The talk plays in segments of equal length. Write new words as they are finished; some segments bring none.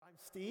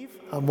Steve.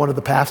 I'm one of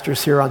the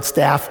pastors here on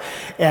staff,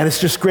 and it's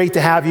just great to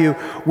have you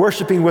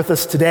worshiping with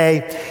us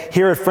today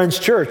here at Friends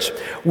Church.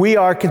 We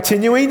are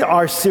continuing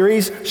our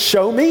series,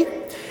 Show Me,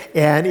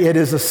 and it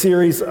is a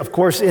series, of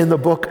course, in the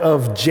book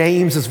of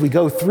James as we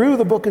go through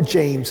the book of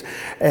James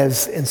and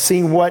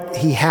seeing what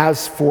he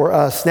has for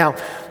us. Now,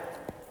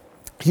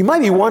 you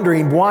might be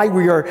wondering why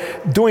we are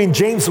doing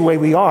James the way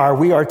we are.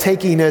 We are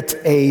taking it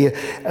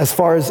as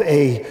far as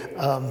a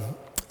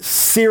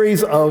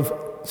series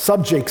of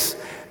subjects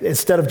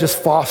instead of just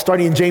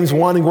starting in James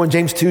 1 and going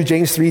James 2,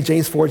 James 3,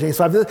 James 4, James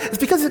 5. It's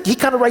because he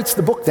kind of writes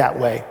the book that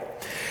way.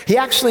 He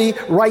actually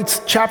writes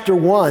chapter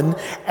 1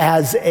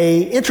 as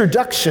an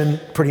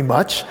introduction, pretty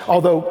much,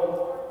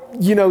 although,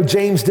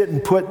 James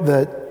didn't put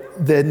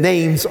the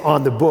names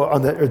on the book,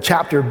 or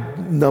chapter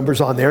numbers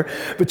on there.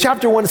 But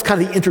chapter 1 is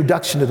kind of the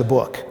introduction to the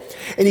book.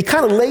 And he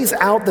kind of lays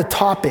out the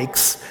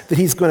topics that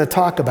he's going to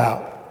talk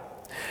about.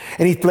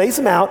 And he lays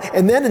them out,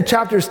 and then in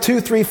chapters 2,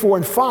 3, 4,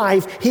 and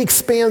 5, he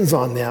expands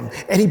on them.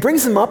 And he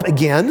brings them up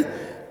again,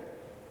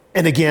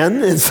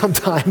 and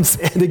sometimes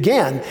and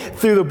again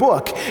through the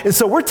book. And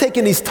so we're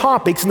taking these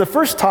topics, and the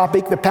first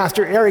topic that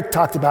Pastor Eric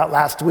talked about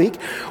last week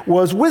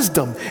was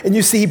wisdom. And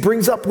you see he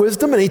brings up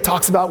wisdom, and he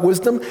talks about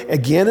wisdom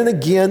again and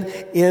again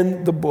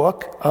in the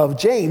book of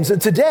James.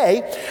 And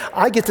today,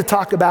 I get to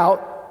talk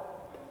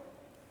about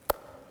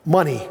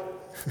money.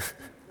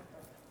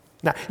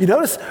 Now, you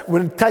notice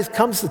when it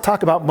comes to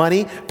talk about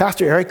money,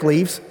 Pastor Eric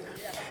leaves.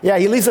 Yeah,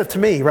 he leaves it to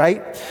me,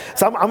 right?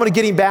 So I'm going to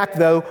get him back,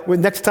 though.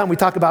 When next time we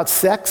talk about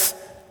sex,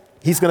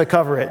 he's going to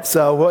cover it.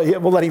 So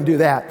we'll let him do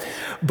that.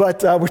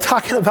 But we're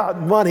talking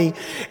about money.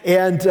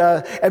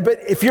 But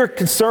if you're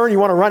concerned, you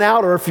want to run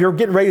out, or if you're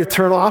getting ready to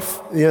turn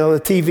off the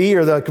TV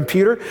or the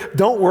computer,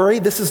 don't worry.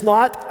 This is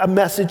not a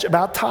message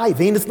about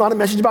tithing. It's not a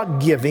message about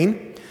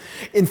giving.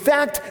 In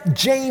fact,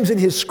 James in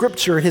his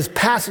scripture, in his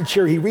passage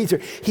here he reads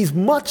here, he's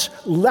much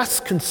less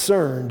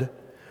concerned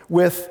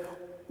with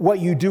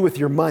what you do with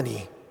your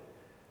money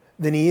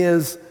than he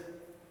is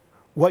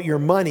what your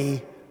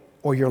money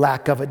or your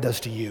lack of it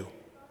does to you.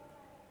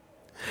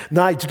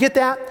 Now, did you get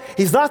that?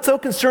 He's not so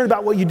concerned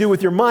about what you do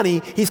with your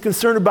money. He's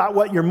concerned about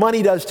what your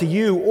money does to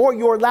you or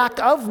your lack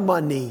of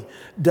money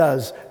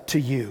does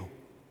to you.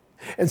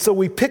 And so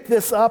we pick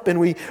this up and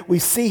we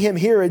see him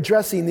here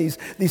addressing these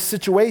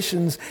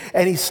situations.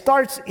 And he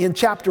starts in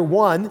chapter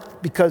 1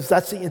 because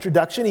that's the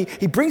introduction.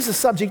 He brings the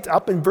subject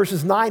up in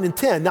verses 9 and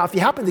 10. Now, if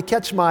you happen to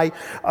catch my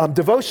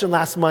devotion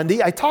last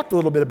Monday, I talked a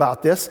little bit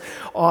about this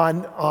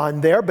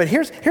on there. But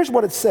here's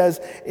what it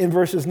says in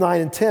verses 9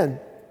 and 10.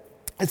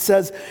 It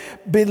says,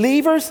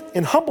 believers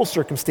in humble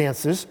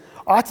circumstances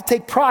ought to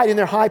take pride in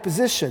their high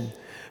position,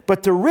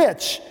 but the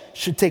rich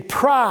should take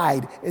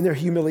pride in their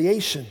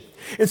humiliation.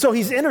 And so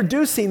he's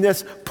introducing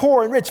this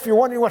poor and rich. If you're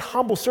wondering what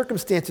humble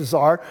circumstances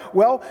are,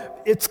 well,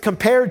 it's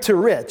compared to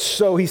rich.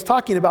 So he's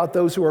talking about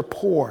those who are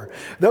poor,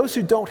 those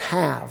who don't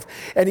have.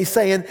 And he's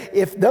saying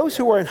if those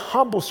who are in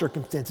humble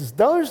circumstances,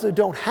 those that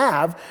don't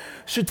have,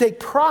 should take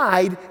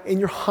pride in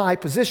your high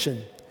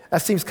position.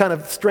 That seems kind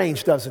of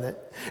strange, doesn't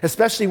it?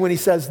 Especially when he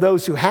says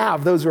those who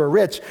have, those who are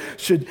rich,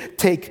 should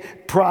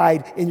take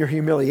pride in your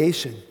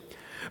humiliation.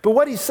 But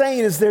what he's saying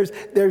is there's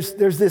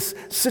this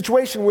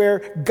situation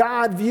where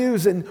God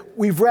views, and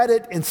we've read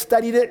it and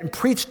studied it and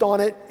preached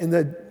on it in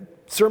the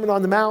Sermon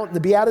on the Mount and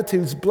the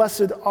Beatitudes,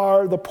 blessed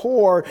are the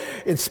poor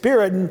in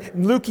spirit.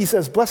 And Luke, he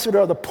says, blessed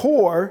are the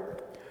poor,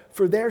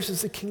 for theirs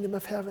is the kingdom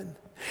of heaven.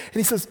 And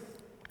he says,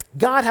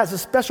 God has a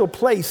special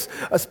place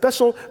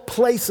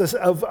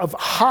of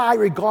high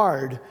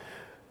regard,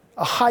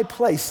 a high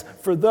place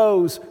for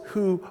those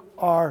who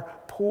are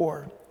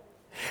poor.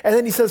 And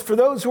then he says, for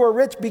those who are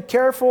rich, be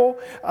careful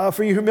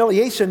for your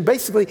humiliation.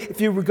 Basically,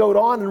 if you go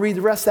on and read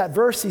the rest of that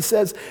verse, he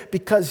says,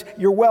 because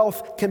your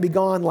wealth can be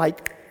gone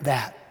like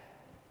that.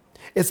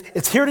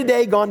 It's here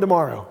today, gone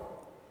tomorrow.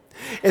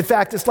 In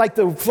fact, it's like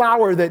the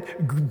flower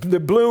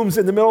that blooms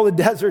in the middle of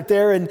the desert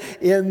there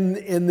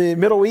in the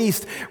Middle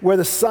East, where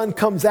the sun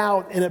comes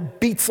out and it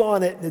beats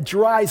on it and it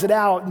dries it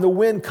out and the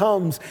wind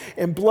comes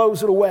and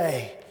blows it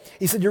away.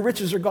 He said, your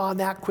riches are gone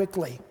that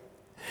quickly.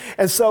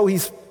 And so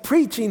he's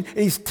preaching and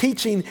he's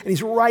teaching and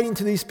he's writing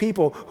to these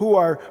people who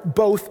are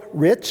both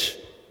rich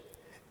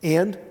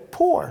and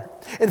poor.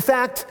 In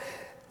fact,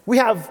 we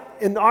have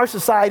in our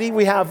society,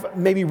 we have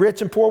maybe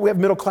rich and poor, we have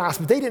middle class,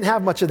 but they didn't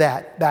have much of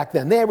that back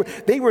then.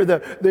 You were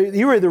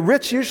the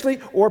rich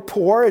usually or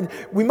poor, and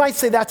we might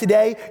say that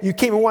today. You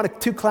came in one of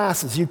two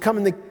classes. You come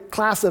in the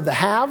class of the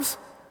haves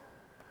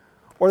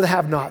or the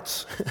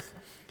have-nots.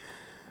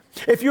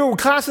 If you were in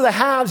the class of the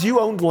haves, you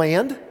owned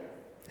land,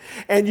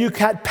 and you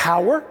had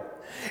power,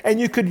 and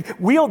you could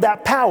wield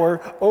that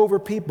power over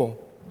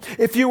people.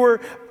 If you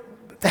were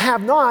the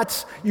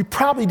have-nots, you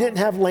probably didn't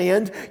have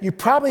land. You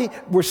probably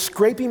were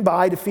scraping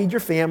by to feed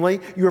your family.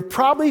 You were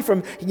probably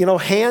from,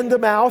 hand to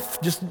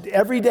mouth, just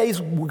every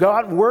day's go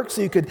out and work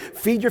so you could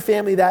feed your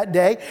family that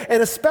day.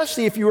 And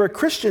especially if you were a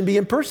Christian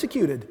being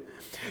persecuted.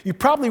 You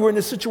probably were in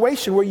a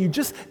situation where you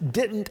just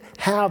didn't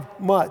have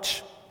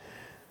much.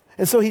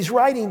 And so he's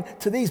writing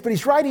to these, but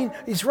he's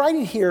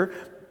writing here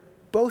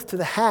both to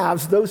the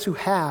haves, those who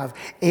have,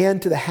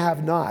 and to the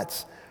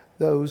have-nots,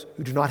 those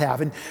who do not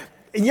have. And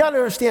you ought to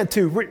understand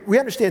too, we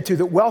understand too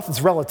that wealth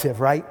is relative,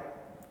 right?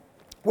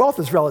 Wealth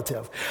is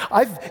relative.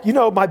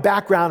 My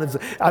background is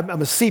I'm a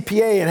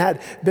CPA and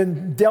had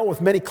been dealt with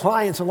many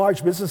clients and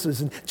large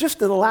businesses. And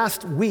just in the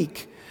last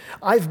week,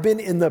 I've been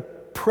in the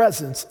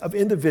presence of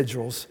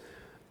individuals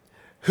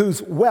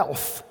whose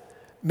wealth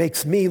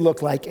makes me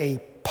look like a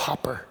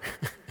pauper,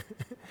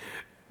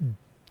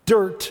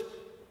 dirt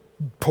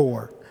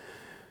poor,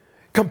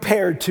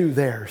 compared to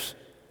theirs.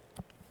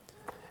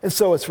 And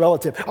so it's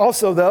relative.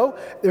 Also, though,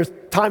 there's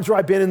times where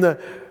I've been in the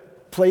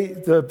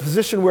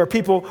position where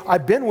people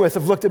I've been with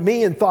have looked at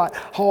me and thought,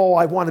 oh,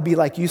 I want to be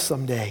like you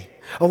someday.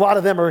 A lot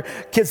of them are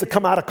kids that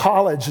come out of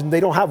college and they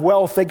don't have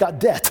wealth, they got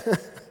debt.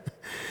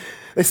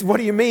 They said, what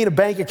do you mean a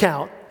bank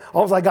account?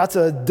 All I got's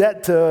a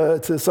debt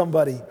to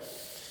somebody.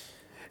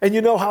 And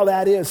you know how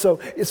that is. So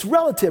it's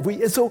relative.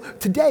 And so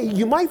today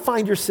you might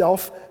find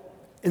yourself,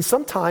 and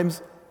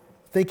sometimes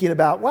thinking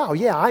about, wow,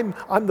 yeah, I'm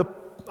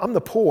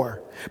the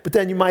poor. But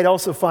then you might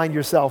also find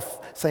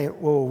yourself saying,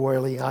 whoa,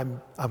 really,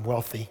 I'm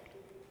wealthy.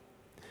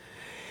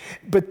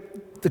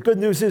 But the good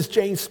news is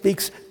James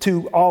speaks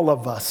to all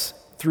of us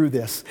through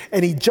this.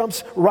 And he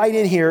jumps right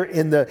in here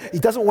he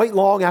doesn't wait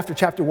long after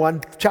chapter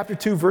 1. Chapter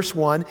 2, verse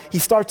 1, he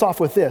starts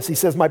off with this. He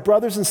says, my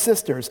brothers and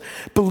sisters,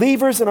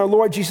 believers in our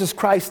Lord Jesus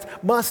Christ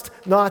must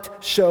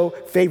not show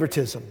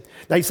favoritism.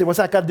 Now you say, what's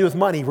that got to do with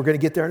money? We're going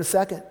to get there in a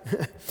second.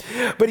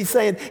 But he's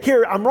saying,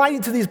 here, I'm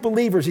writing to these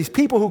believers, these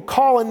people who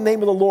call in the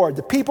name of the Lord,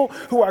 the people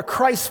who are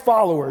Christ's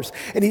followers.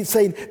 And he's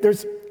saying,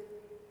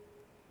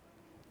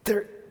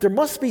 there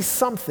must be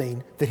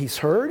something that he's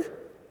heard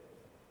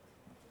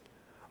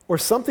or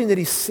something that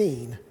he's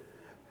seen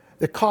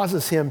that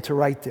causes him to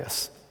write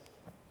this.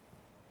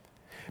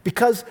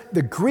 Because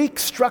the Greek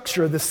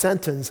structure of the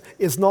sentence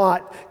is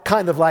not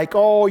kind of like,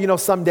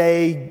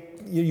 someday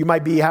you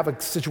might have a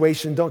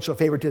situation, don't show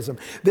favoritism.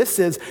 This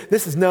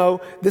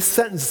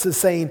sentence is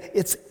saying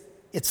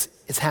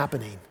it's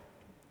happening.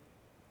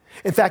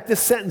 In fact, this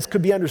sentence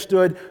could be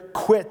understood,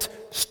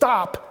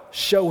 stop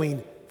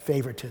showing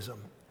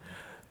favoritism.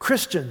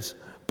 Christians,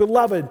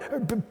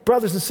 beloved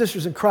brothers and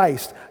sisters in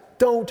Christ,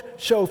 don't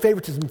show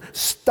favoritism.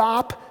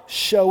 Stop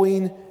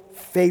showing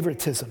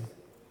favoritism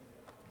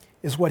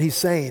is what he's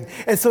saying.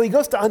 And so he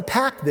goes to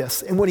unpack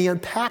this, and when he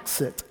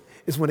unpacks it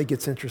is when it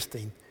gets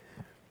interesting.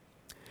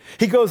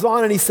 He goes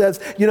on and he says,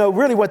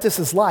 really what this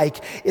is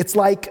like, it's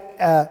like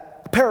a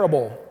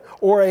parable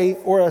or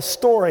a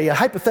story, a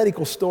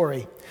hypothetical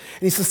story.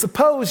 And he says,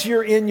 suppose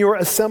you're in your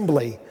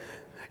assembly.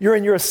 You're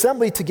in your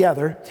assembly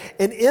together,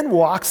 and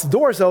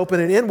doors open,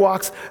 and in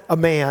walks a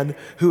man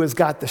who has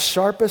got the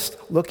sharpest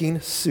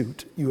looking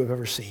suit you have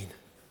ever seen.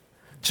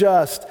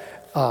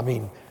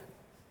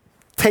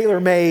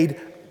 Tailor-made,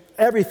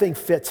 everything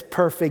fits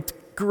perfect,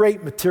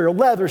 great material,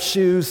 leather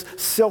shoes,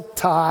 silk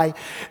tie.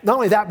 Not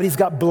only that, but he's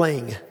got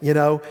bling,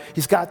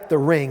 He's got the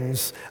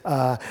rings,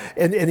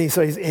 and he's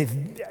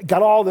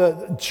got all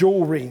the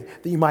jewelry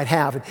that you might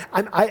have.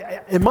 And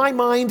in my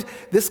mind,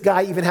 this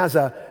guy even has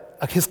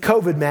his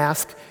COVID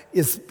mask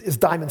is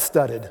diamond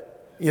studded,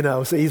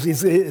 So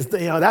he's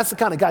that's the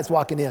kind of guy that's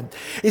walking in.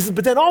 He says,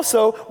 but then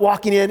also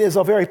walking in is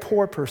a very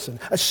poor person,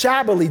 a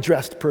shabbily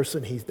dressed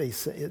person.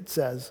 It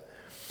says,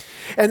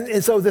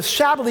 and so this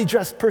shabbily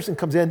dressed person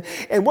comes in,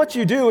 and what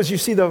you do is you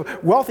see the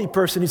wealthy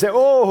person. You say,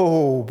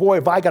 oh boy,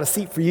 have I got a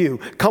seat for you?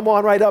 Come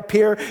on right up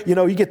here.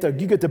 You get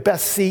the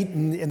best seat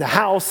in the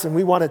house, and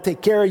we want to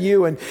take care of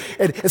you. And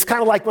it's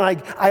kind of like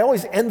when I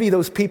always envy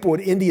those people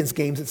at Indians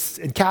games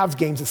and Cavs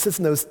games that sits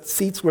in those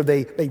seats where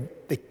they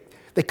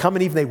come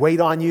and even they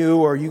wait on you,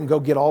 or you can go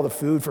get all the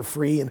food for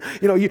free. And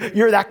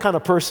you're that kind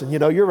of person.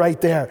 You're right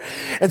there.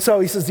 And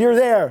so he says, you're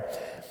there.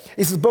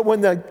 He says, but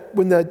when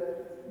the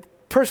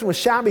person with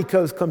shabby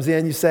clothes comes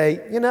in, you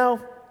say,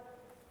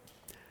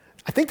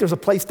 I think there's a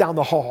place down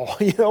the hall,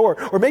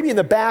 or maybe in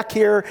the back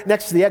here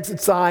next to the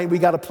exit sign, we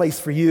got a place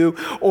for you.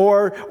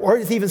 Or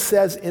it even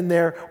says in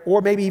there,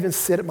 or maybe even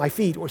sit at my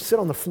feet or sit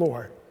on the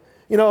floor.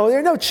 There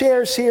are no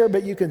chairs here,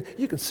 but you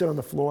can sit on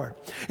the floor.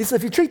 He said,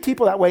 if you treat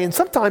people that way, and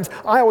sometimes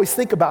I always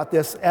think about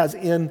this as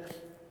in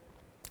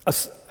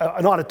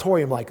an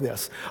auditorium like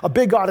this, a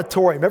big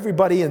auditorium,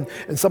 everybody and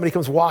somebody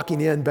comes walking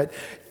in, but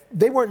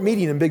they weren't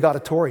meeting in big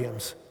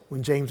auditoriums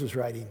when James was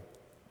writing.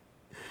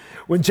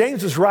 When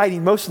James was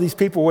writing, most of these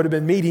people would have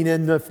been meeting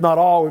in, if not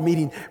all, were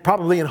meeting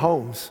probably in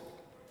homes.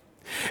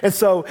 And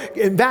so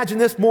imagine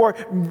this more,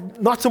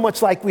 not so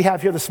much like we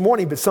have here this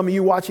morning, but some of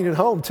you watching at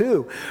home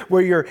too,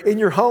 where you're in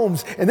your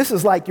homes, and this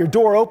is like your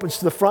door opens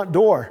to the front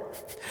door.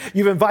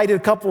 You've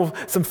invited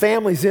some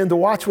families in to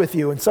watch with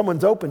you, and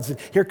someone opens, and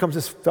here comes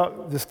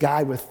this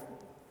guy with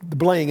the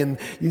bling, and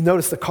you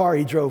notice the car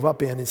he drove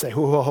up in and say,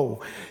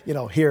 whoa,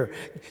 here,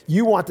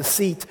 you want the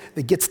seat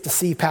that gets to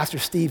see Pastor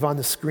Steve on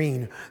the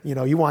screen.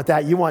 You want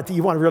that. You want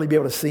to really be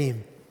able to see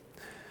him.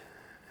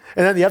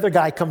 And then the other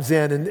guy comes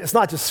in, and it's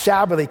not just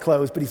shabbily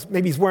clothes, but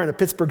maybe he's wearing a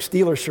Pittsburgh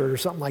Steelers shirt or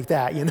something like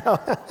that, you know.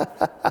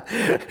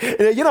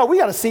 We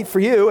got a seat for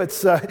you.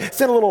 It's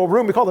in a little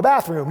room we call the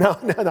bathroom. No.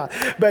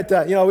 But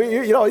you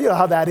know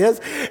how that is.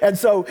 And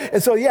so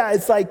yeah,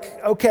 it's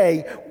like,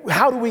 okay,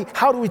 how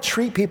do we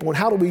treat people, and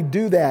how do we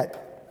do that?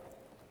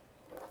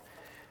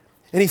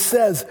 And he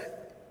says,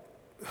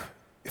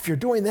 if you're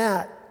doing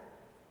that,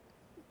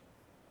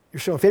 you're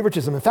showing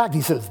favoritism. In fact,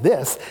 he says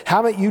this: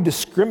 haven't you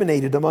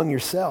discriminated among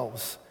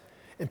yourselves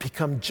and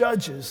become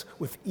judges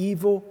with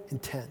evil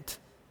intent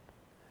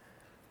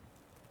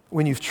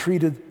when you've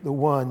treated the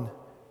one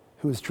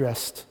who is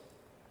dressed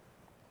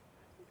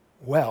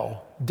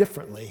well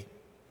differently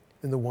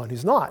than the one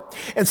who's not?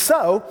 And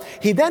so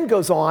he then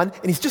goes on,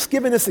 and he's just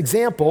given this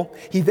example.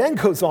 He then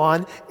goes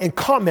on and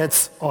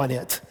comments on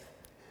it.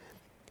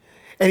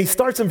 And he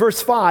starts in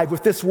verse 5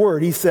 with this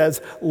word. He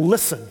says,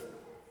 listen.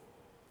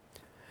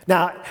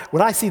 Now,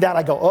 when I see that,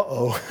 I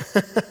go,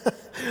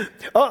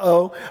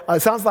 uh-oh.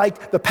 It sounds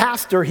like the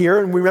pastor here,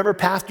 and we remember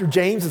Pastor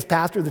James is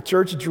pastor of the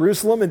church of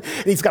Jerusalem, and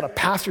he's got a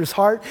pastor's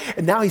heart,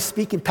 and now he's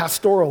speaking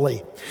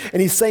pastorally.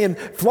 And he's saying,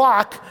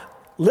 flock,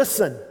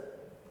 listen.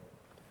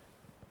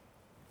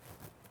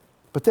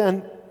 But then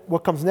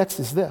what comes next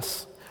is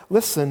this: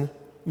 listen,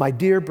 my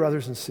dear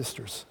brothers and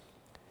sisters.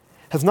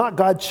 Has not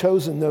God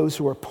chosen those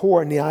who are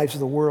poor in the eyes of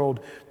the world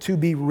to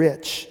be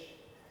rich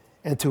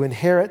and to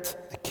inherit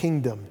the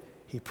kingdom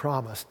he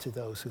promised to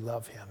those who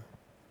love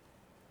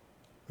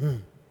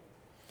him?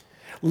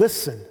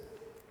 Listen,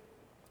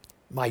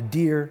 my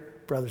dear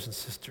brothers and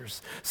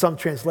sisters. Some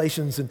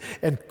translations,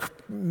 and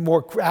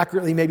more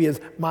accurately maybe, is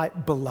my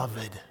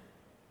beloved.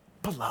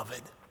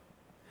 Beloved.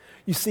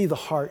 You see the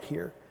heart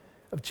here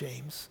of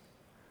James.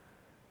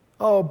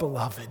 Oh,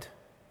 beloved,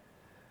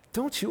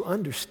 don't you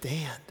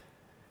understand?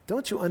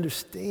 Don't you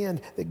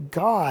understand that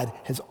God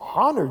has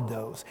honored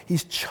those?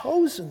 He's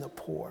chosen the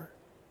poor.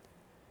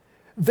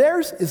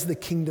 Theirs is the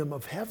kingdom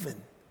of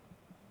heaven.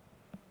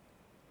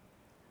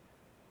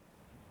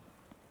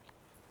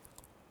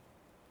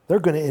 They're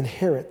going to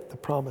inherit the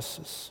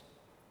promises.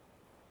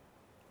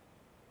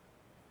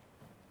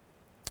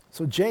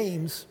 So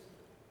James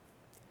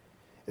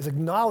is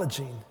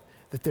acknowledging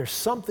that there's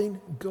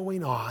something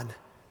going on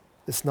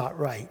that's not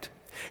right.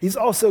 He's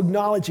also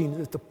acknowledging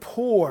that the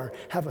poor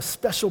have a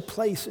special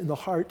place in the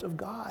heart of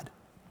God.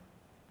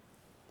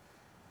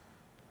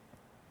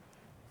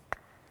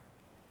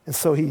 And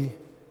so he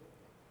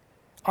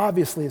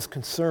obviously is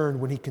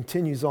concerned when he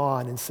continues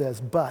on and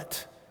says,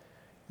 but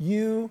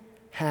you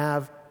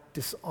have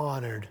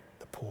dishonored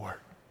the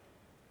poor.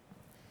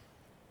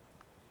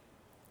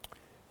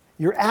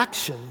 Your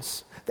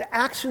actions, the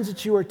actions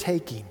that you are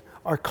taking,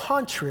 are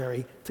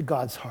contrary to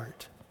God's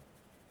heart.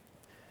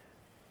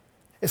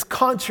 It's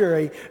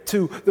contrary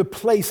to the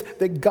place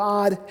that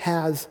God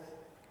has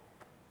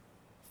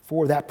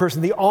for that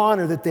person, the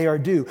honor that they are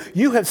due.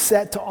 You have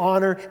set to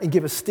honor and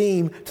give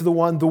esteem to the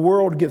one the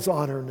world gives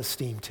honor and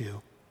esteem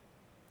to.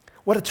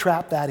 What a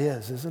trap that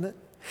is, isn't it?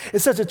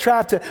 It's such a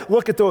trap to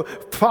look at the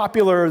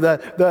popular,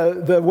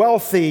 the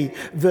wealthy,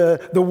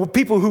 the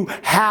people who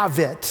have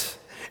it,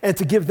 and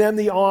to give them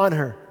the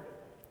honor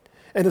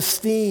and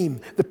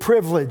esteem, the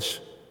privilege.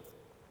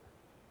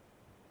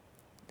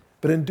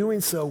 But in doing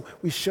so,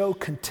 we show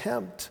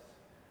contempt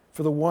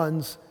for the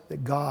ones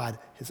that God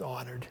has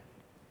honored.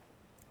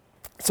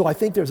 So I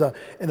think there's an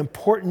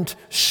important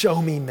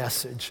show me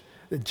message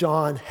that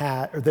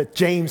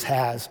James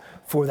has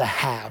for the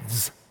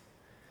haves.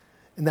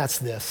 And that's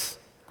this: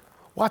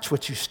 watch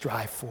what you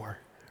strive for.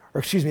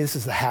 Or this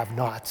is the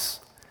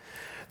have-nots.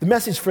 The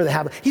message for the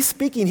have. He's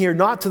speaking here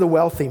not to the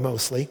wealthy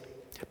mostly.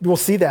 We'll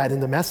see that in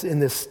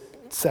this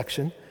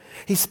section.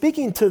 He's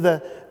speaking to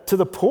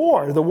the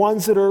poor, the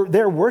ones that are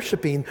there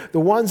worshiping, the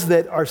ones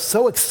that are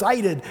so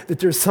excited that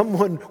there's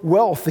someone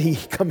wealthy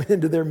coming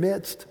into their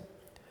midst.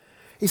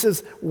 He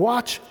says,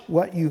 watch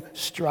what you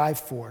strive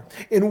for.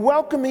 In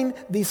welcoming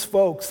these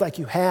folks like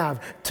you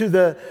have to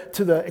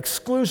the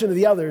exclusion of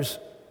the others,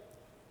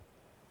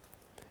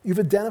 you've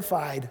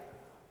identified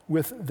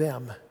with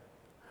them,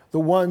 the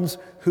ones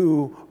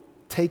who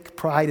take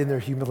pride in their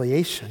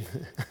humiliation.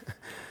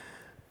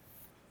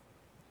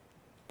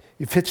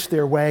 You've hitched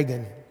their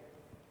wagon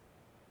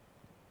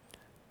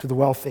to the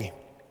wealthy.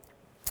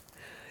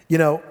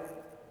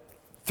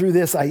 Through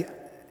this,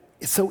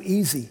 it's so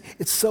easy.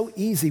 It's so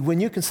easy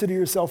when you consider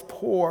yourself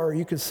poor, or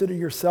you consider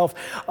yourself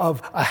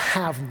of a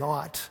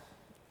have-not,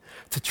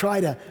 to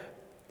try to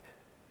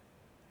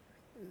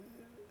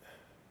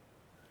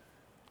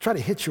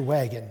hitch your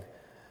wagon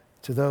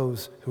to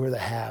those who are the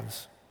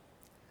haves.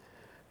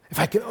 If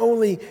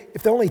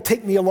they only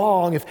take me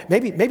along, if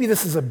maybe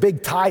this is a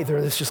big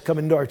tither that's just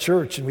coming to our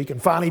church and we can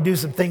finally do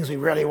some things we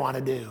really want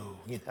to do,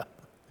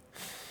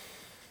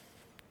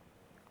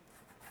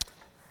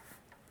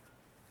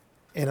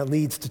 And it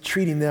leads to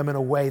treating them in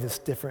a way that's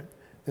different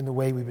than the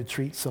way we would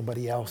treat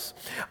somebody else.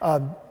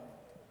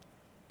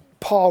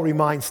 Paul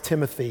reminds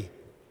Timothy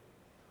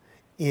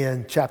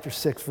in chapter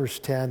 6, verse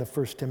 10 of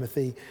 1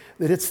 Timothy,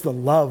 that it's the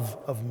love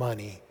of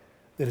money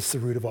that is the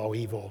root of all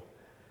evil.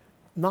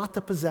 not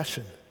the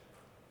possession.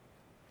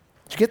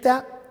 Did you get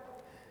that?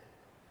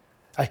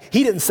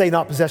 He didn't say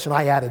not possession,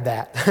 I added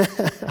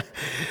that.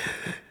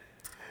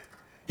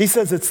 He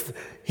says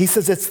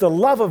it's the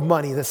love of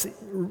money that's the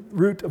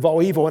root of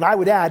all evil, and I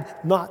would add,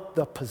 not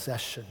the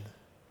possession.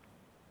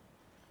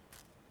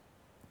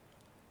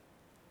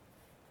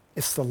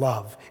 It's the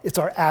love. It's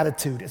our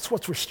attitude. It's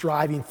what we're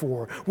striving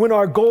for. When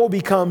our goal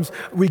becomes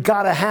we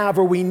gotta have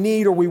or we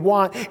need or we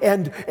want,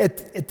 and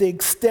at the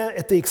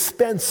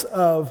expense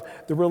of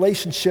the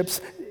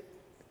relationships,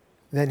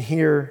 then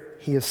here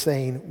he is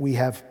saying we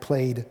have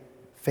played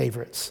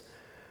favorites.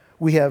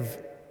 We have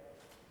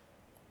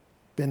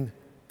been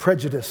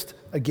prejudiced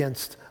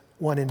against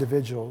one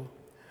individual.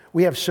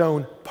 We have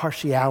shown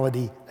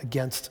partiality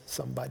against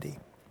somebody.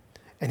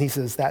 And he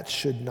says that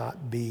should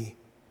not be.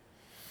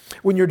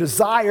 When your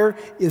desire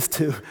is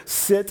to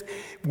sit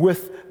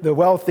with the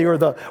wealthy or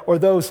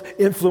those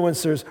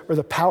influencers or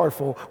the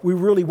powerful, we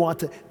really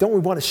don't we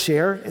want to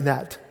share in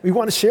that? We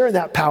want to share in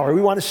that power.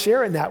 We want to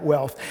share in that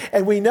wealth.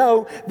 And we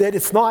know that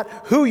it's not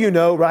who you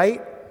know,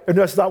 right? Or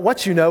no, it's not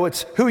what you know,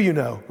 it's who you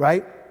know,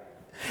 right?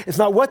 It's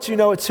not what you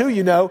know, it's who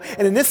you know.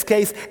 And in this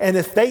case, and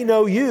if they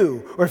know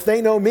you, or if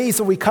they know me,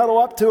 so we cuddle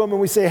up to them and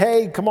we say,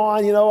 hey, come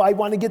on, I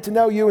want to get to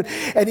know you.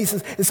 And he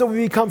says, and so we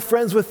become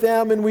friends with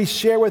them and we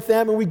share with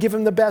them and we give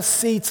them the best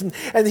seats.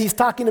 And he's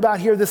talking about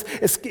here this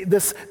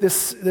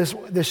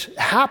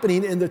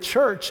happening in the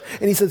church.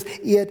 And he says,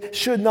 it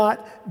should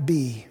not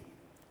be.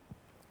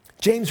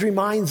 James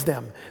reminds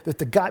them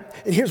that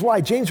and here's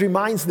why. James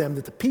reminds them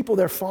that the people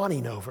they're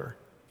fawning over,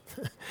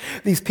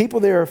 these people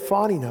they are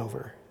fawning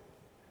over,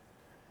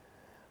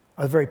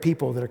 are the very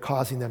people that are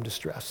causing them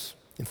distress.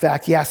 In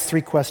fact, he asks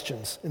 3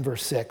 questions in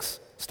verse 6,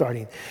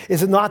 starting.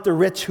 Is it not the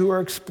rich who are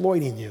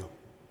exploiting you?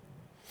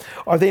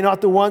 Are they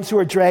not the ones who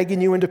are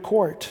dragging you into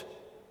court?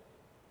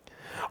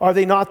 Are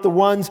they not the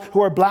ones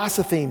who are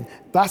blaspheming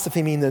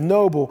the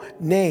noble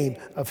name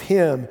of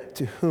him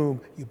to whom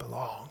you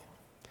belong?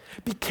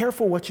 Be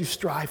careful what you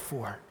strive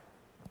for.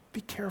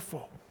 Be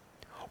careful.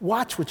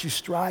 Watch what you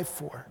strive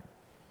for.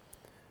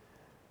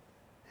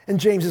 And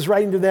James is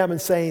writing to them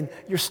and saying,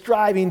 you're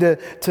striving to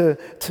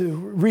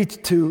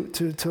reach,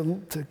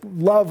 to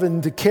love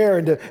and to care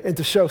and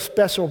to show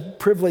special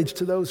privilege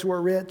to those who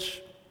are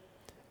rich.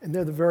 And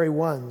they're the very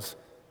ones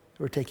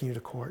who are taking you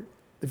to court.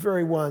 The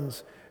very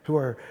ones who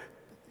are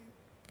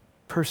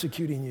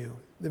persecuting you.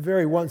 The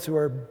very ones who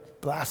are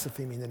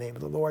blaspheming the name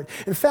of the Lord.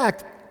 In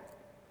fact,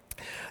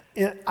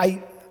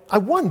 I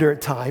wonder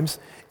at times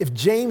if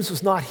James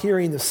was not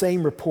hearing the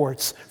same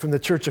reports from the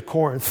church of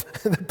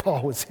Corinth that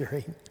Paul was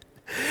hearing.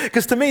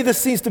 Because to me, this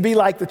seems to be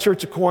like the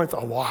church of Corinth a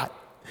lot.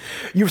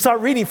 You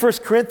start reading 1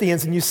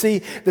 Corinthians and you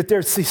see that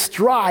there's this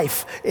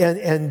strife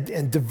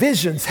and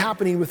divisions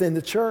happening within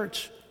the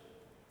church.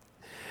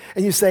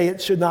 And you say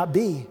it should not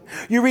be.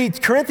 You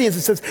read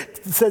Corinthians, it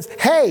says,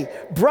 hey,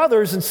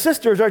 brothers and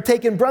sisters are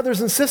taking brothers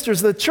and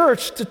sisters of the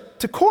church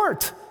to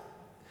court.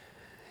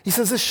 He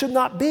says this should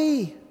not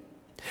be.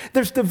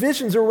 There's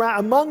divisions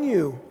among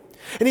you.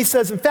 And he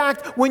says, in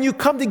fact, when you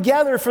come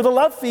together for the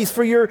love feast,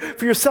 for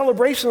your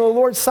celebration of the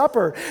Lord's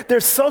Supper,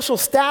 there's social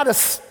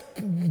status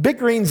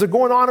bickerings are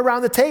going on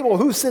around the table.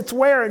 Who sits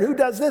where and who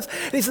does this?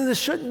 And he says, this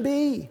shouldn't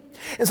be.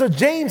 And so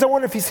James, I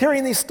wonder if he's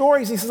hearing these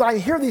stories. He says, I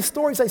hear these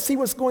stories. I see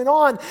what's going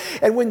on.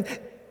 And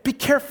be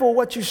careful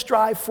what you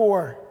strive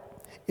for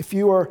if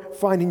you are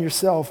finding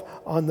yourself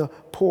on the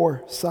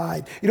poor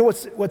side. You know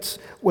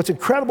what's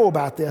incredible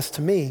about this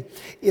to me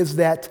is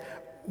that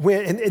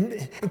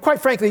and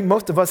quite frankly,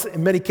 most of us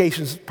in many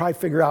cases probably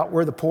figure out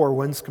we're the poor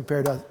ones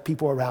compared to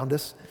people around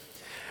us.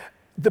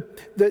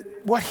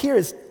 What here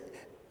is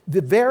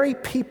the very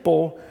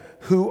people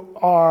who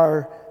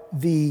are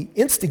the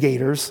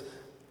instigators,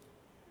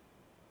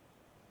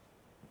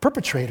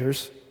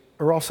 perpetrators,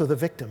 are also the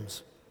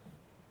victims.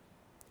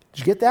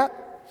 Did you get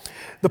that?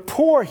 The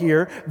poor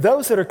here,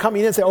 those that are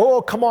coming in and say,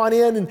 oh, come on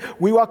in and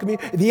we welcome you.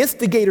 The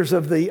instigators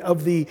of the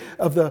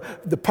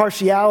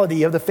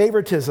partiality, of the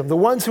favoritism, the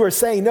ones who are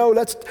saying, no,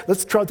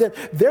 let's try them.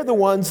 They're the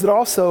ones that are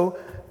also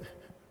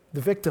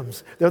the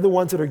victims. They're the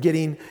ones that are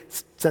getting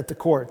sent to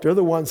court. They're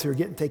the ones who are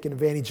getting taken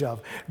advantage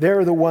of.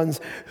 They're the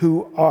ones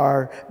who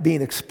are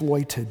being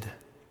exploited.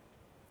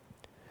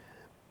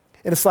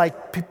 And it's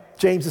like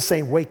James is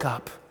saying, wake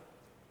up.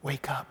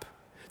 Wake up.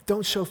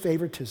 Don't show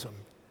favoritism.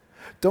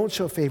 Don't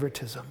show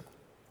favoritism.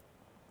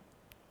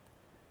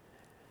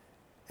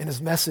 And his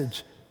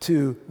message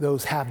to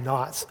those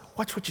have-nots,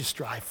 watch what you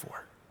strive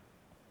for.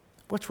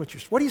 What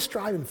are you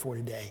striving for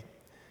today?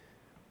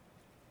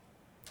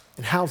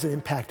 And how's it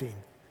impacting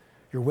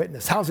your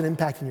witness? How's it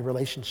impacting your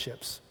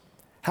relationships?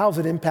 How's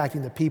it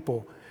impacting the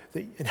people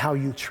and how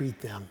you treat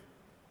them?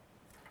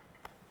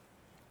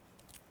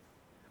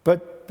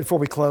 But before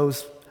we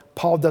close,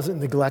 Paul doesn't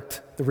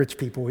neglect the rich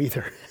people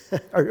either.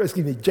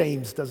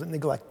 James doesn't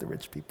neglect the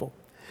rich people.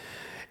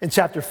 In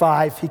chapter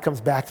 5, he comes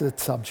back to the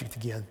subject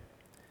again.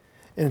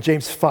 In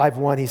James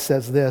 5:1, he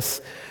says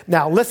this,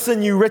 now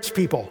listen, you rich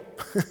people.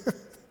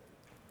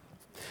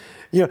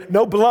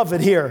 No beloved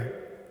here.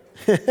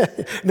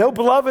 No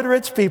beloved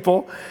rich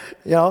people.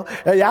 You know,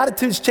 the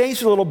attitude's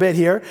changed a little bit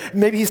here.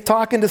 Maybe he's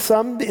talking to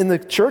some in the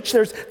church.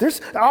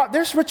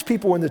 There's rich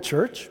people in the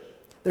church.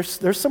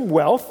 There's some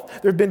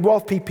wealth. There have been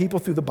wealthy people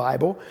through the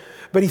Bible.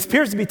 But he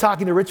appears to be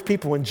talking to rich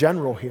people in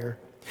general here.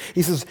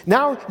 He says,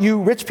 now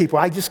you rich people,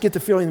 I just get the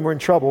feeling we're in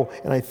trouble,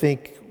 and I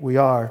think we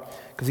are.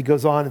 Because he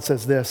goes on and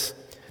says this,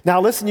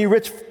 now listen, you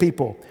rich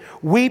people,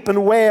 weep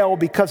and wail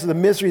because of the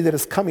misery that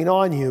is coming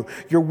on you.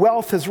 Your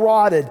wealth has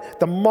rotted.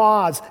 The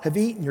moths have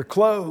eaten your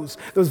clothes.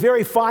 Those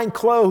very fine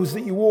clothes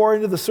that you wore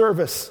into the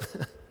service.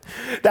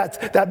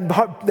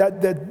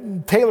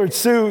 that tailored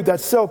suit,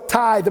 that silk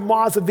tie, the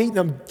moths have eaten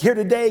them. Here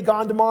today,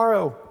 gone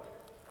tomorrow.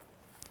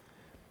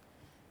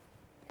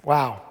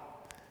 Wow.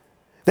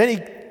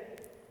 Then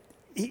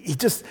he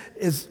just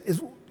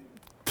is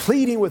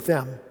pleading with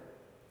them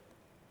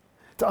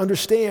to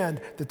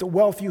understand that the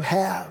wealth you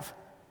have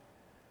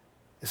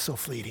is so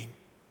fleeting.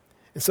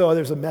 And so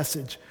there's a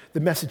message, the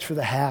message for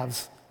the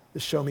haves, the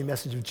show me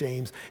message of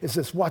James is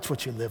this: watch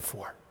what you live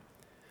for.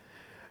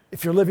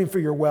 If you're living for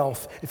your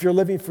wealth, if you're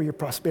living for your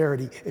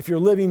prosperity, if you're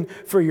living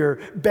for your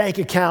bank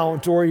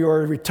account or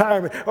your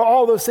retirement, or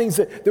all those things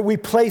that we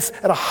place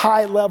at a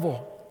high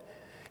level,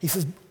 he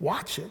says,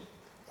 watch it.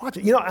 Watch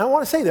it. You know, I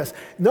want to say this.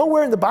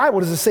 Nowhere in the Bible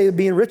does it say that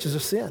being rich is a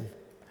sin.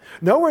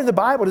 Nowhere in the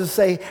Bible does it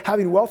say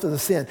having wealth is a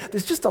sin.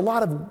 There's just a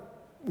lot of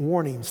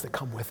warnings that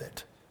come with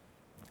it.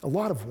 A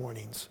lot of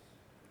warnings.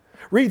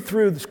 Read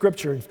through the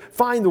scripture and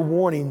find the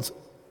warnings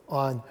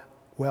on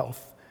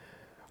wealth.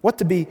 What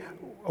to be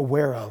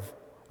aware of.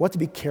 What to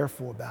be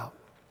careful about.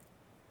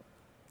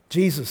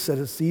 Jesus said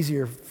it's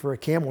easier for a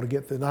camel to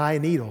get through an eye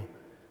of a needle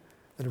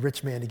than a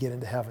rich man to get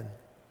into heaven.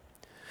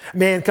 A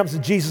man comes to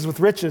Jesus with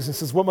riches and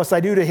says, what must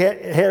I do to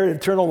inherit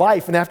eternal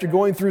life? And after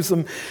going through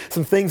some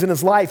things in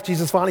his life,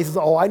 Jesus finally says,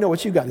 oh, I know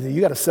what you got to do. You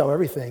got to sell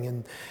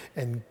everything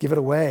and give it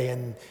away.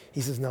 And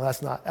he says, no,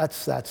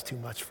 that's too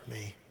much for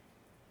me.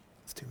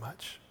 It's too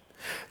much.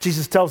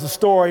 Jesus tells a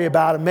story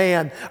about a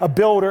man, a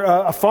builder,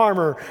 a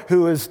farmer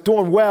who is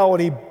doing well,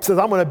 and he says,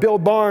 I'm going to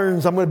build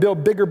barns. I'm going to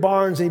build bigger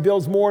barns. And he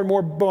builds more and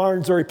more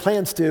barns, or he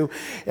plans to.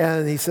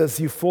 And he says,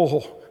 you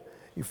fool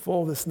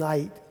this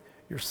night,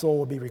 your soul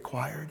will be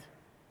required.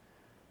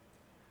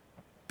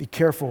 Be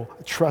careful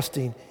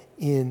trusting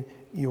in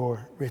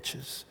your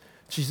riches.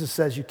 Jesus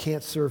says you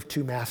can't serve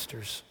two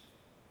masters.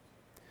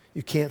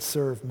 You can't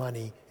serve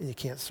money and you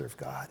can't serve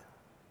God.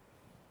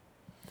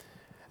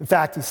 In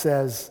fact, he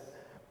says,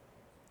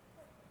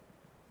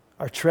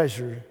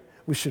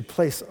 we should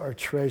place our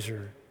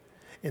treasure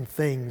in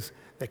things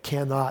that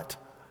cannot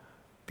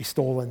be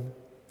stolen,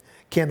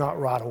 cannot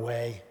rot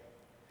away,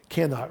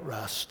 cannot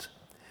rust.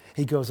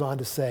 He goes on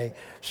to say,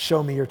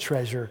 show me your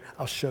treasure,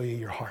 I'll show you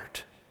your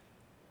heart.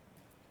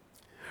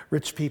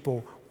 Rich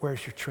people,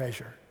 where's your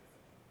treasure?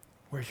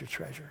 Where's your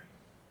treasure?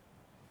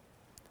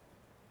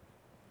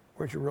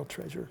 Where's your real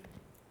treasure?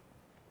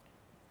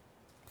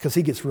 Because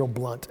he gets real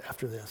blunt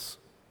after this.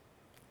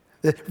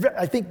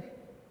 I think,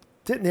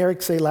 didn't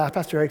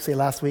Pastor Eric say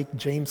last week,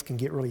 James can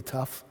get really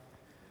tough?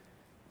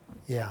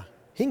 Yeah,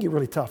 he can get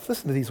really tough.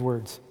 Listen to these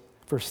words,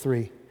 verse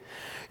 3.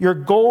 Your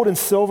gold and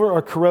silver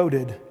are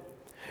corroded.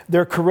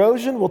 Their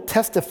corrosion will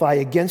testify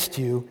against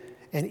you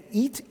and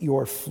eat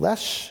your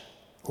flesh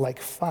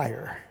like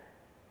fire.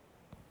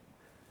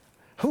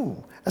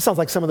 Ooh, that sounds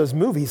like some of those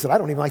movies that I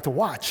don't even like to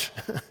watch.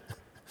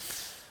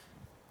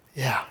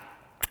 Yeah.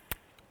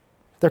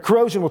 Their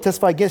corrosion will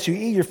testify against you.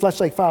 Eat your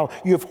flesh like fire.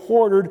 You have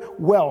hoarded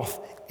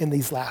wealth in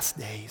these last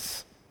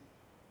days.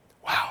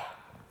 Wow.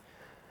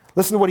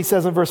 Listen to what he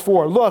says in verse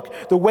 4.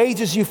 Look, the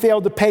wages you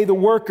failed to pay the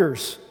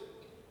workers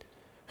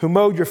who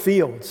mowed your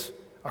fields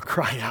are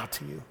crying out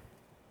to you,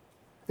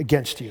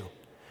 against you.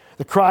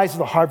 The cries of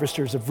the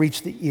harvesters have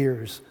reached the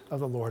ears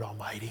of the Lord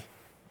Almighty.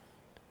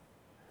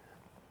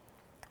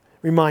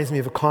 Reminds me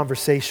of a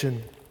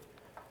conversation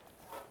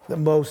that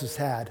Moses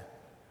had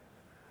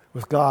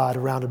with God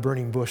around a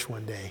burning bush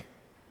one day.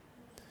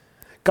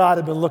 God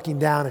had been looking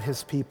down at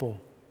his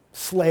people,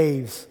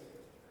 slaves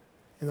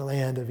in the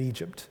land of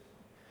Egypt.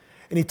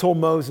 And he told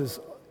Moses,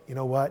 you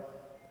know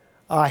what?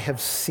 I have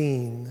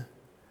seen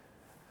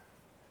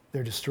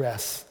their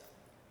distress.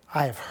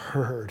 I have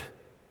heard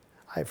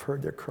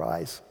their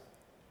cries.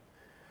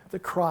 The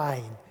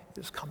crying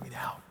is coming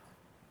out.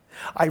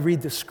 I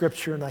read the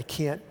scripture and I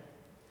can't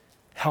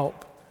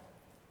help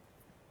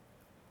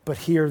but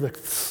hear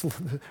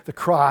the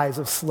cries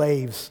of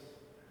slaves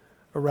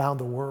around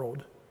the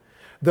world.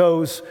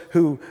 Those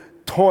who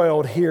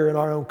toiled here in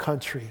our own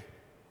country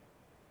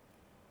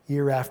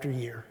year after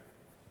year.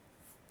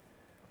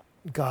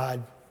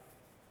 God,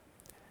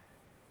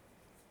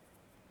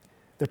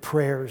 their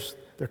prayers,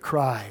 their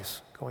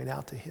cries going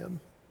out to him.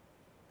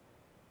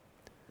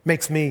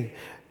 Makes me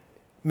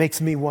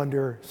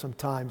wonder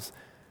sometimes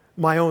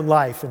my own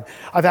life. And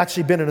I've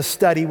actually been in a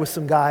study with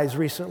some guys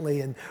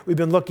recently, and we've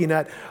been looking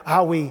at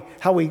how we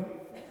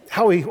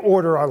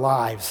order our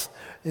lives,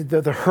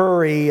 the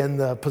hurry and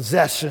the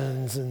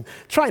possessions, and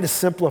trying to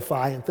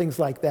simplify and things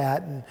like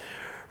that. And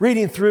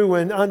reading through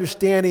and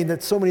understanding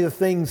that so many of the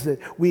things that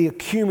we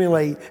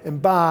accumulate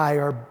and buy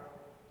are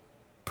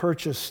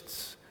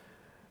purchased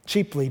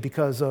cheaply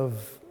because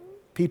of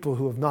people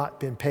who have not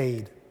been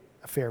paid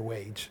a fair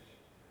wage.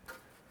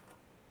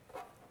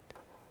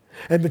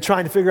 And been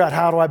trying to figure out,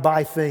 how do I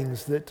buy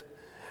things that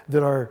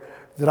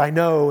I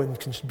know and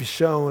can be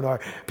shown are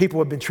people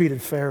have been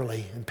treated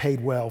fairly and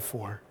paid well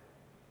for.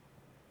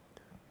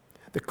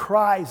 The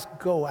cries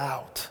go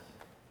out.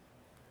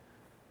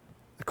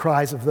 The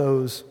cries of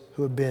those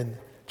who have been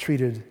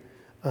treated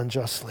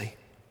unjustly.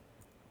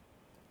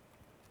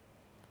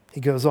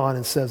 He goes on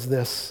and says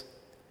this: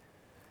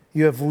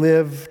 you have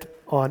lived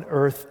on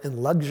earth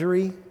in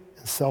luxury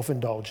and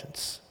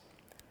self-indulgence.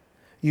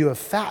 You have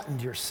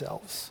fattened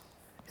yourselves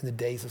in the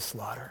days of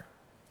slaughter.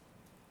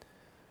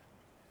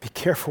 Be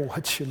careful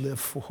what you live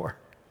for.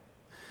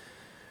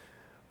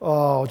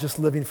 Oh, just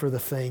living for the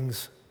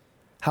things.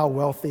 How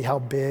wealthy, how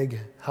big,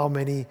 how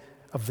many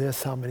of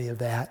this, how many of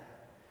that.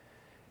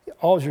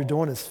 All you're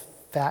doing is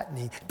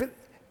fattening. But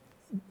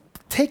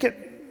take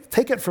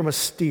it from a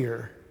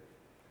steer.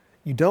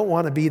 You don't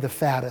want to be the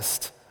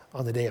fattest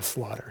on the day of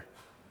slaughter.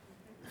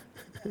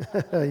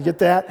 You get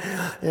that?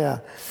 Yeah.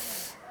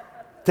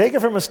 Take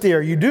it from a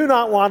steer. You do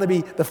not want to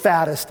be the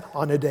fattest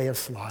on the day of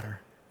slaughter.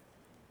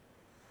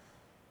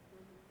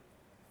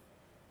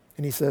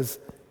 And he says,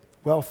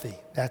 wealthy,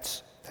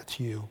 that's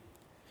you.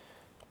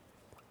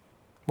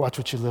 Watch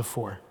what you live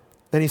for.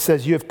 Then he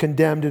says, you have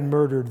condemned and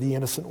murdered the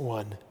innocent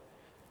one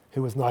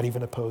who was not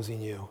even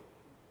opposing you.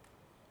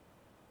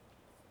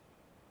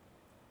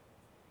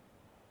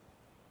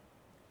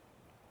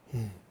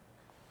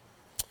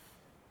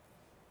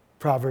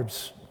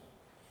 Proverbs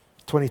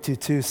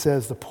 22:2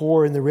 says, the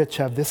poor and the rich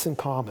have this in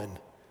common: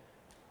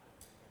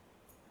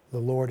 the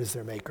Lord is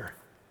their maker.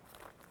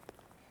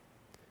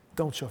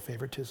 Don't show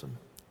favoritism.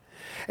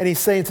 And he's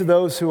saying to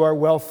those who are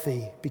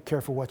wealthy, be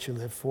careful what you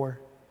live for.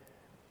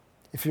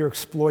 If you're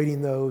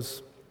exploiting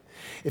those,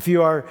 if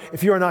you are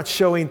not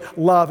showing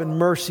love and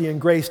mercy and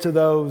grace to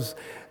those,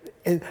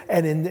 and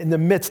in the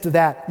midst of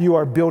that, you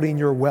are building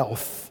your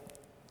wealth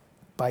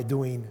by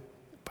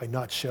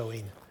not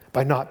showing,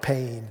 by not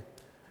paying.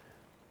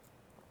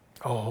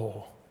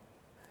 Oh,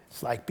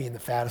 it's like being the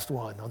fattest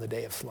one on the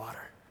day of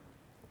slaughter.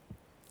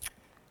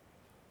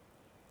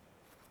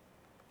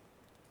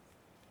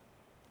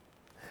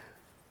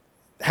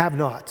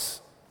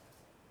 Have-nots.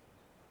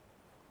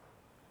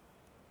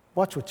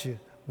 Watch what you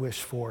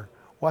wish for.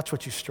 Watch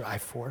what you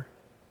strive for.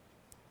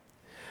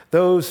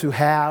 Those who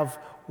have,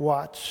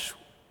 watch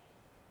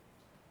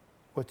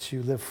what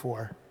you live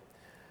for.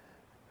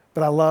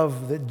 But I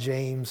love that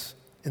James,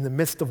 in the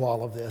midst of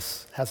all of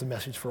this, has a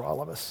message for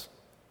all of us.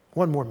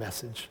 One more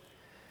message,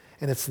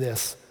 and it's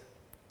this: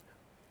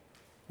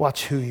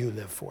 watch who you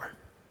live for.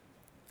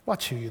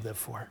 Watch who you live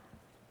for.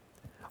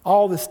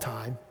 All this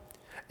time,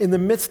 in the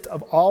midst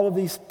of all of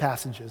these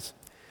passages,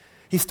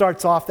 he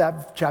starts off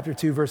that chapter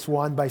 2, verse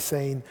 1 by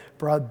saying,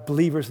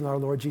 believers in our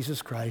Lord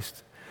Jesus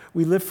Christ,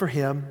 we live for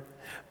him,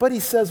 but he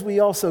says we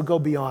also go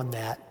beyond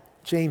that.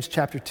 James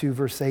chapter 2,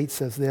 verse 8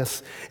 says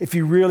this: if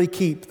you really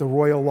keep the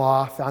royal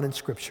law found in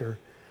Scripture,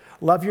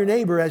 love your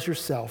neighbor as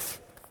yourself,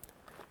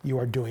 you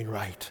are doing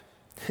right.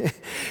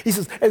 He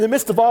says, in the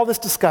midst of all this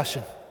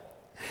discussion,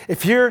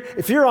 if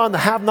you're on the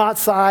have-not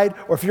side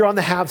or if you're on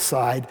the have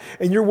side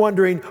and you're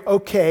wondering,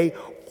 okay,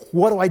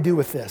 what do I do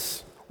with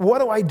this? What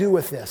do I do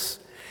with this?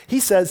 He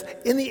says,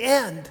 in the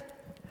end,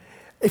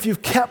 if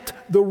you've kept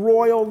the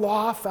royal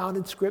law found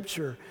in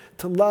Scripture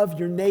to love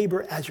your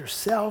neighbor as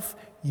yourself,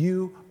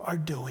 you are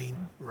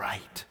doing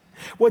right.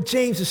 What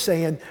James is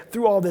saying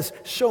through all this,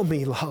 show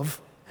me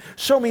love.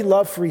 Show me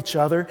love for each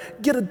other.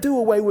 Do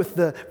away with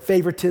the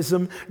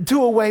favoritism.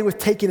 Do away with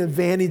taking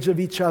advantage of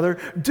each other.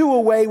 Do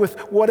away with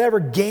whatever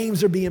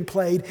games are being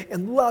played,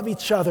 and love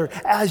each other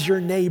as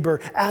your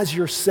neighbor, as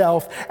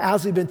yourself,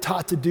 as we've been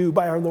taught to do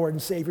by our Lord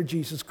and Savior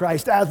Jesus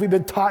Christ, as we've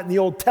been taught in the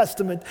Old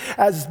Testament,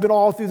 as it's been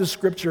all through the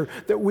Scripture,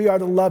 that we are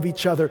to love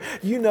each other.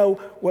 You know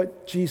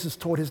what Jesus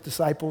told his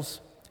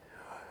disciples?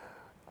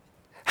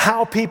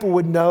 How people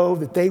would know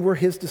that they were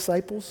his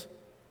disciples?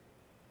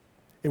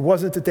 It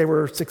wasn't that they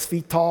were 6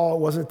 feet tall. It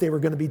wasn't that they were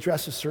going to be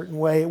dressed a certain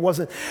way. It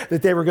wasn't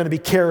that they were going to be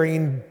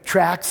carrying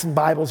tracts and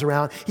Bibles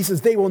around. He says,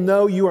 they will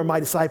know you are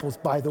my disciples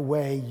by the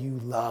way you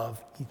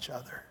love each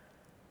other.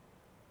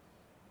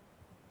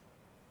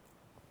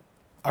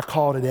 Our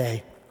call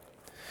today,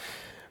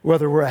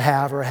 whether we're a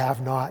have or a have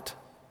not,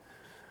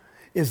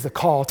 is the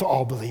call to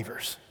all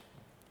believers.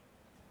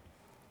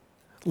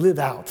 Live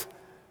out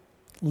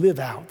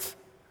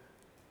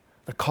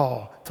the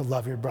call to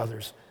love your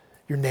brothers,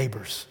 your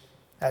neighbors,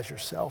 as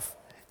yourself.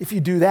 If you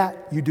do that,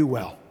 you do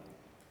well.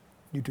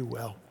 You do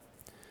well.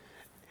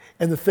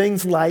 And the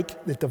things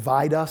that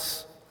divide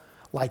us,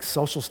 like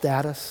social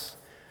status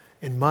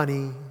and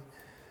money,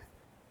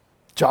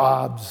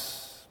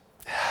 jobs,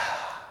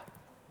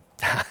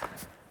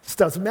 it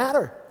doesn't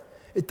matter.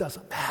 It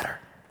doesn't matter.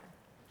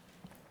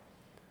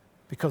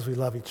 Because we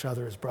love each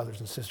other as brothers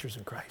and sisters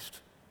in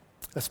Christ.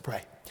 Let's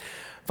pray.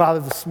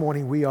 Father, this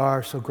morning we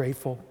are so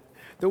grateful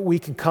that we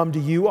can come to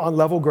you on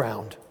level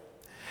ground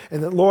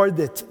And that, Lord,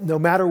 that no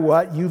matter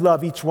what, you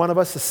love each one of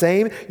us the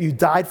same. You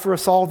died for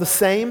us all the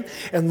same.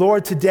 And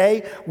Lord,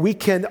 today we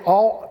can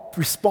all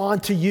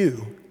respond to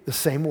you the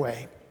same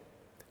way.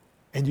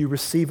 And you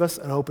receive us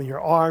and open your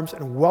arms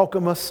and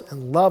welcome us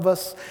and love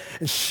us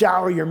and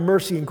shower your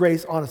mercy and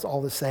grace on us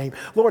all the same.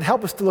 Lord,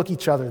 help us to look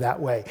each other that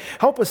way.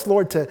 Help us,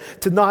 Lord, to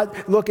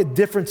not look at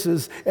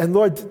differences and,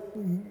 Lord,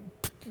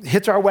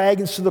 hitch our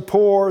wagons to the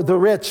poor, the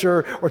rich,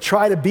 or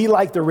try to be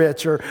like the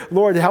rich. Or,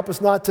 Lord, help us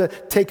not to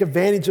take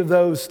advantage of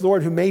those,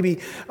 Lord, who maybe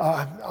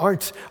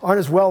aren't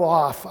as well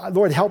off.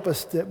 Lord, help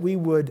us that we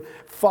would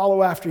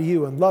follow after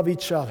you and love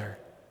each other,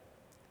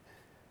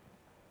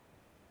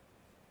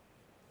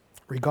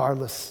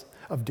 regardless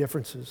of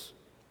differences.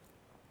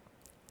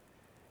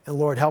 And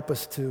Lord, help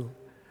us to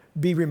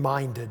be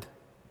reminded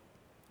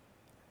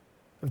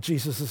of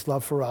Jesus'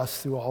 love for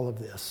us through all of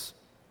this.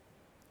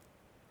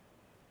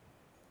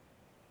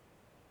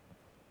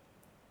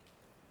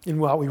 And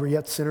while we were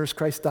yet sinners,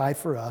 Christ died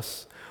for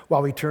us.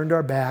 While we turned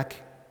our back,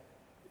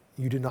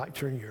 you did not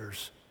turn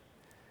yours.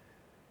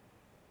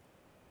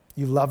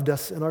 You loved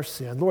us in our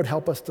sin. Lord,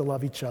 help us to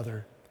love each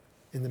other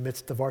in the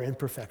midst of our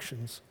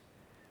imperfections,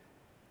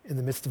 in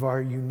the midst of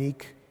our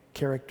unique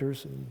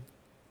characters and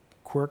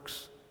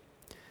quirks.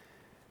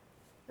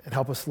 And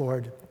help us,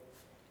 Lord,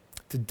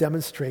 to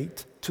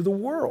demonstrate to the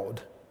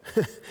world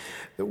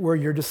that we're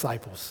your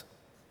disciples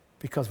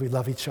because we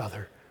love each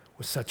other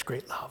with such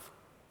great love.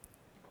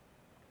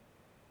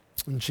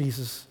 In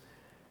Jesus'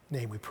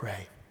 name we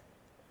pray.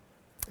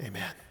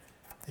 Amen.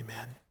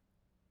 Amen.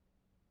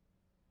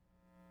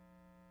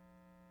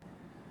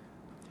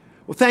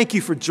 Well, thank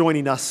you for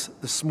joining us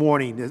this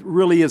morning. It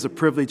really is a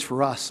privilege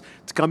for us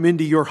to come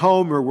into your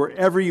home or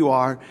wherever you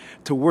are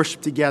to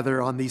worship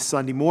together on these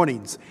Sunday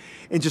mornings.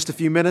 In just a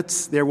few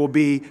minutes, there will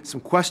be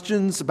some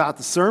questions about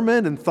the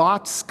sermon and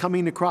thoughts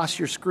coming across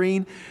your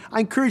screen. I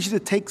encourage you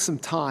to take some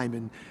time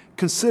and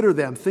consider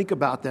them, think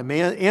about them,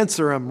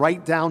 answer them,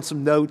 write down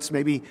some notes,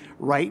 maybe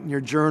write in your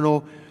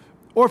journal.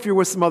 Or if you're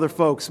with some other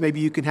folks, maybe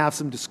you can have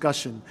some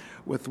discussion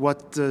with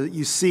what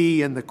you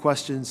see and the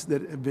questions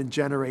that have been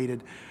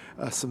generated,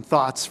 some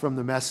thoughts from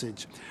the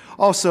message.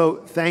 Also,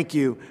 thank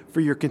you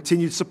for your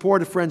continued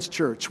support of Friends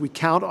Church. We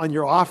count on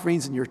your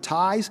offerings and your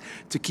tithes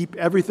to keep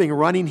everything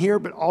running here,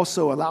 but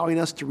also allowing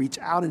us to reach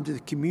out into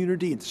the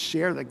community and to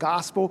share the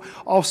gospel,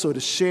 also to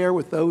share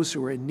with those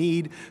who are in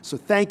need. So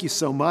thank you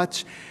so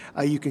much.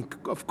 You can,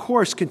 of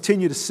course,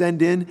 continue to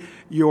send in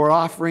your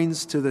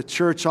offerings to the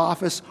church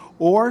office,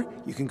 or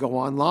you can go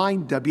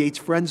online,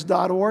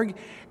 whfriends.org,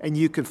 and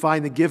you can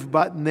find the give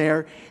button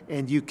there,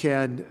 and you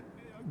can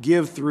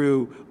give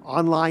through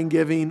online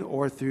giving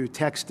or through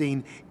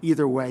texting,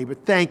 either way.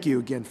 But thank you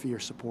again for your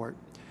support.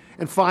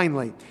 And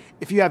finally,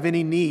 if you have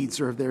any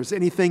needs or if there's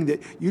anything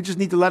that you just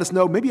need to let us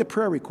know, maybe a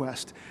prayer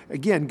request,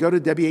 again, go to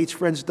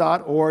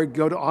whfriends.org,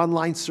 go to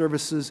online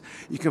services.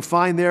 You can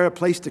find there a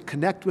place to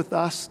connect with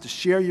us, to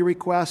share your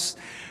requests,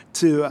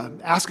 to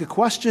ask a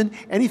question,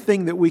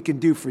 anything that we can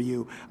do for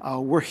you.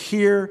 We're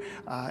here.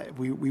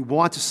 We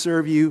want to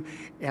serve you,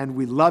 and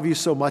we love you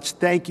so much.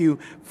 Thank you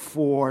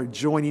for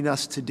joining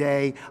us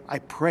today. I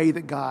pray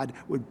that God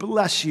would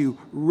bless you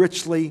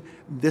richly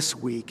this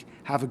week.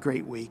 Have a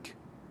great week.